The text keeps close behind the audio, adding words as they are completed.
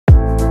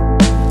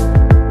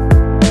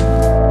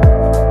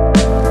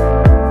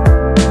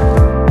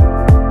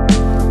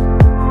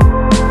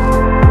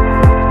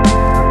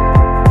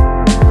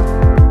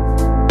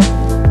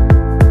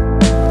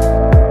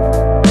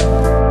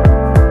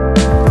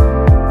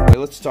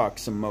talk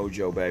some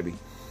mojo, baby.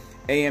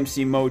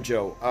 AMC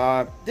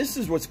mojo. This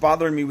is what's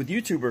bothering me with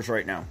YouTubers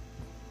right now.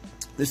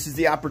 This is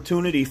the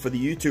opportunity for the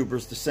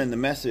YouTubers to send the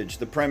message.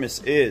 The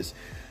premise is,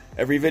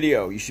 every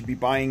video, you should be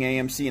buying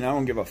AMC, and I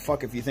don't give a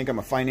fuck if you think I'm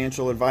a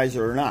financial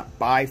advisor or not.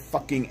 Buy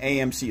fucking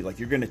AMC. Like,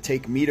 you're going to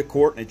take me to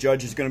court, and a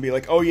judge is going to be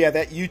like, oh yeah,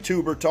 that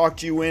YouTuber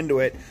talked you into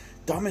it.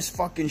 Dumbest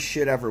fucking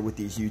shit ever with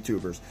these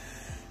YouTubers.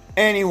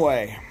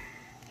 Anyway,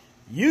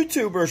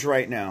 YouTubers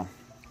right now,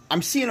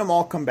 I'm seeing them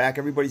all come back.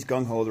 Everybody's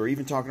gung-ho. They're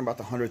even talking about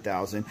the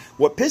 100,000.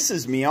 What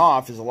pisses me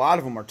off is a lot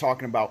of them are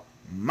talking about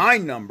my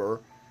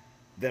number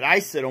that I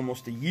said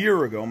almost a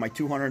year ago, my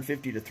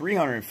 250 to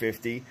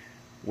 350,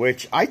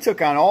 which I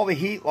took on all the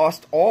heat,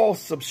 lost all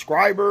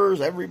subscribers,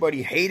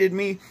 everybody hated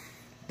me.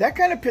 That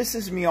kind of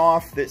pisses me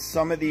off that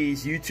some of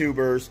these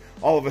YouTubers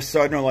all of a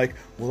sudden are like,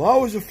 well, I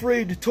was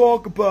afraid to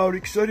talk about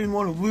it because I didn't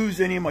want to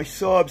lose any of my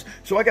subs,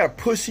 so I got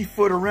to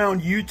pussyfoot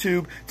around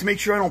YouTube to make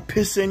sure I don't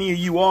piss any of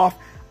you off.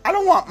 I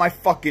don't want my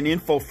fucking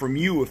info from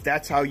you if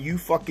that's how you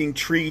fucking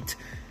treat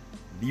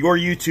your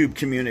YouTube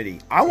community.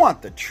 I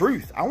want the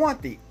truth. I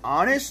want the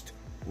honest,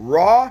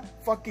 raw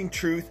fucking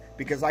truth,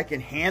 because I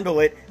can handle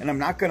it and I'm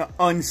not going to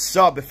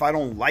unsub if I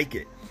don't like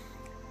it.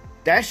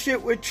 That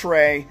shit with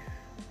Trey,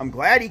 I'm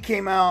glad he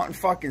came out and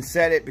fucking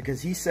said it,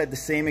 because he said the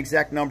same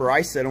exact number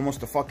I said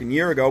almost a fucking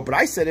year ago, but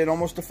I said it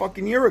almost a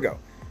fucking year ago.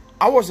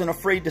 I wasn't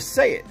afraid to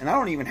say it, and I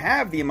don't even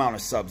have the amount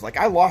of subs. Like,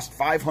 I lost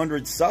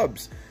 500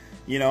 subs,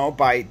 you know,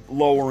 by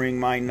lowering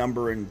my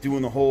number and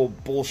doing the whole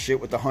bullshit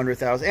with the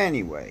 100,000.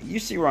 Anyway, you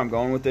see where I'm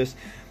going with this.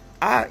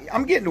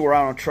 I'm getting to where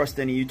I don't trust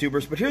any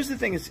YouTubers, but here's the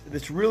thing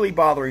that's really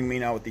bothering me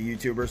now with the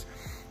YouTubers,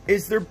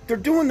 is they're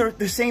doing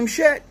the same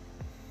shit.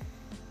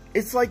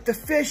 It's like the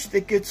fish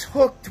that gets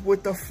hooked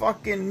with the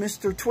fucking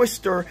Mr.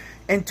 Twister,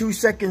 and 2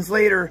 seconds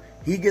later,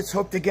 he gets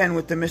hooked again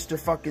with the Mr.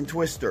 fucking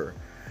Twister.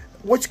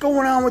 What's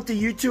going on with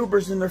the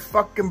YouTubers and their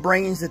fucking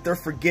brains that they're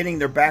forgetting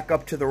they're back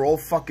up to their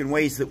old fucking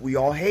ways that we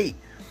all hate?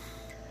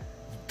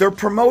 They're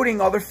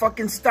promoting other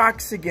fucking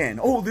stocks again.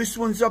 Oh, this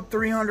one's up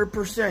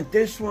 300%.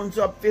 This one's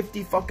up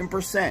 50 fucking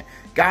percent.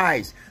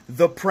 Guys,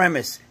 the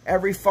premise,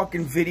 every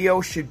fucking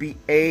video should be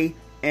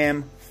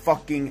AM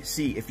fucking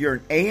C. If you're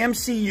an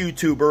AMC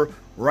YouTuber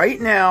right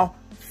now,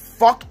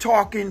 fuck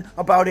talking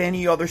about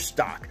any other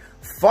stock.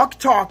 Fuck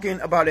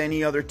talking about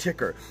any other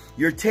ticker.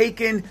 You're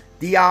taking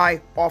the eye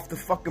off the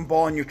fucking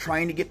ball, and you're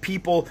trying to get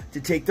people to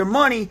take their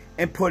money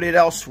and put it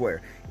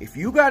elsewhere. If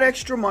you got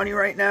extra money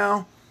right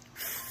now,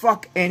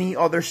 fuck any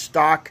other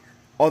stock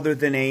other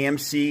than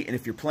AMC. And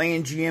if you're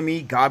playing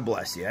GME, God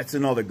bless you. That's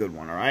another good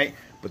one, all right?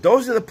 But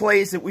those are the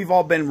plays that we've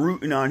all been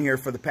rooting on here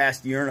for the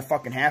past year and a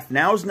fucking half.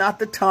 Now's not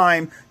the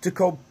time to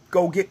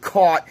go get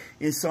caught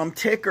in some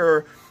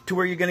ticker to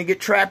where you're going to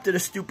get trapped at a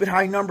stupid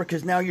high number,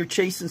 because now you're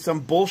chasing some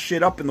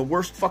bullshit up in the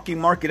worst fucking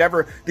market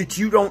ever that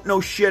you don't know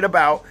shit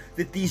about,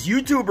 that these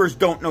YouTubers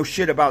don't know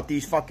shit about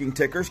these fucking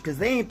tickers because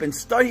they ain't been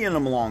studying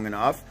them long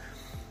enough.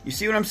 You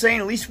see what I'm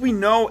saying? At least we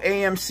know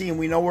AMC and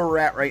we know where we're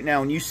at right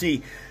now. And you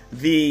see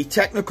the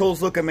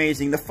technicals look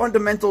amazing. The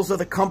fundamentals of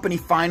the company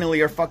finally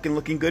are fucking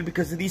looking good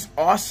because of these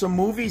awesome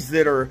movies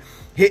that are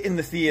hitting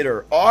the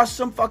theater.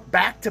 Awesome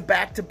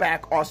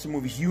back-to-back awesome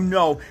movies. You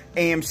know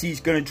AMC's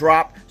going to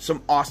drop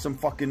some awesome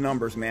fucking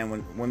numbers, man,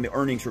 when the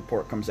earnings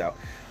report comes out.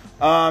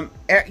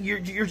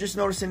 You're just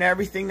noticing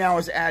everything now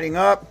is adding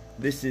up.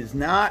 This is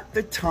not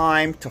the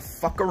time to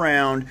fuck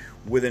around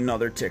with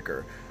another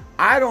ticker.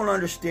 I don't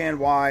understand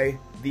why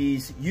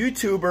these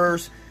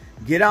YouTubers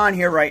get on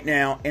here right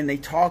now and they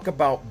talk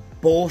about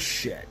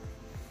bullshit.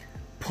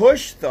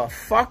 Push the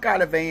fuck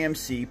out of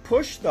AMC.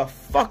 Push the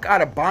fuck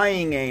out of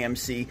buying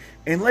AMC.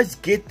 And let's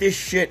get this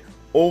shit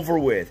over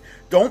with.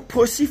 Don't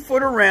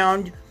pussyfoot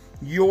around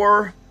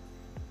your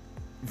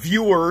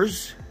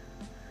viewers.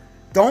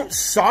 Don't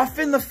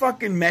soften the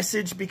fucking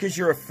message because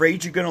you're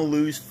afraid you're going to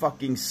lose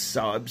fucking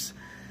subs.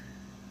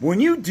 When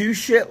you do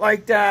shit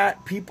like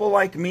that, people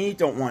like me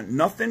don't want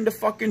nothing to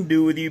fucking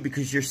do with you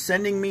because you're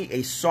sending me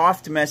a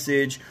soft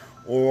message,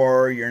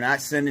 or you're not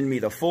sending me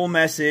the full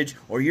message,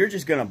 or you're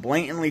just going to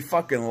blatantly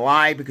fucking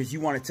lie because you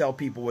want to tell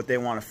people what they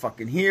want to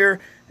fucking hear,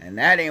 and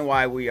that ain't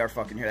why we are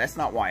fucking here. That's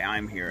not why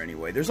I'm here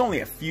anyway. There's only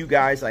a few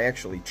guys I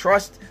actually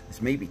trust.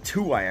 There's maybe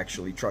 2 I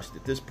actually trust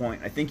at this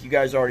point. I think you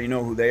guys already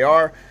know who they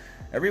are.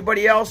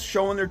 Everybody else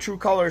showing their true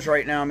colors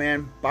right now,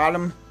 man.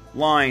 Bottom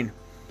line,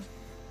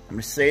 I'm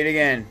going to say it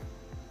again.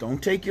 Don't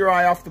take your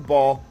eye off the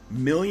ball.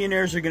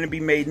 Millionaires are going to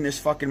be made in this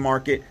fucking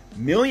market.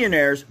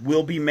 Millionaires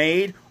will be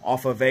made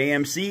off of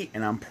AMC,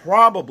 and I'm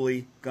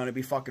probably going to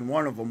be fucking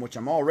one of them, which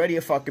I'm already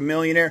a fucking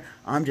millionaire.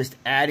 I'm just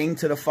adding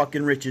to the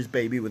fucking riches,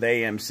 baby, with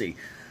AMC.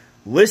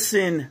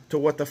 Listen to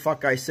what the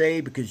fuck I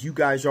say, because you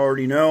guys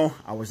already know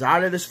I was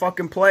out of this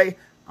fucking play.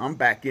 I'm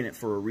back in it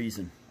for a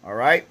reason, all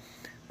right?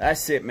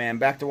 That's it, man.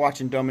 Back to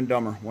watching Dumb and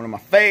Dumber. One of my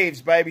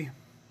faves, baby.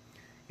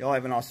 Y'all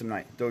have an awesome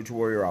night. Doge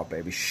Warrior out,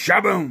 baby.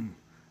 Shaboom!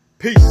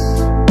 Peace.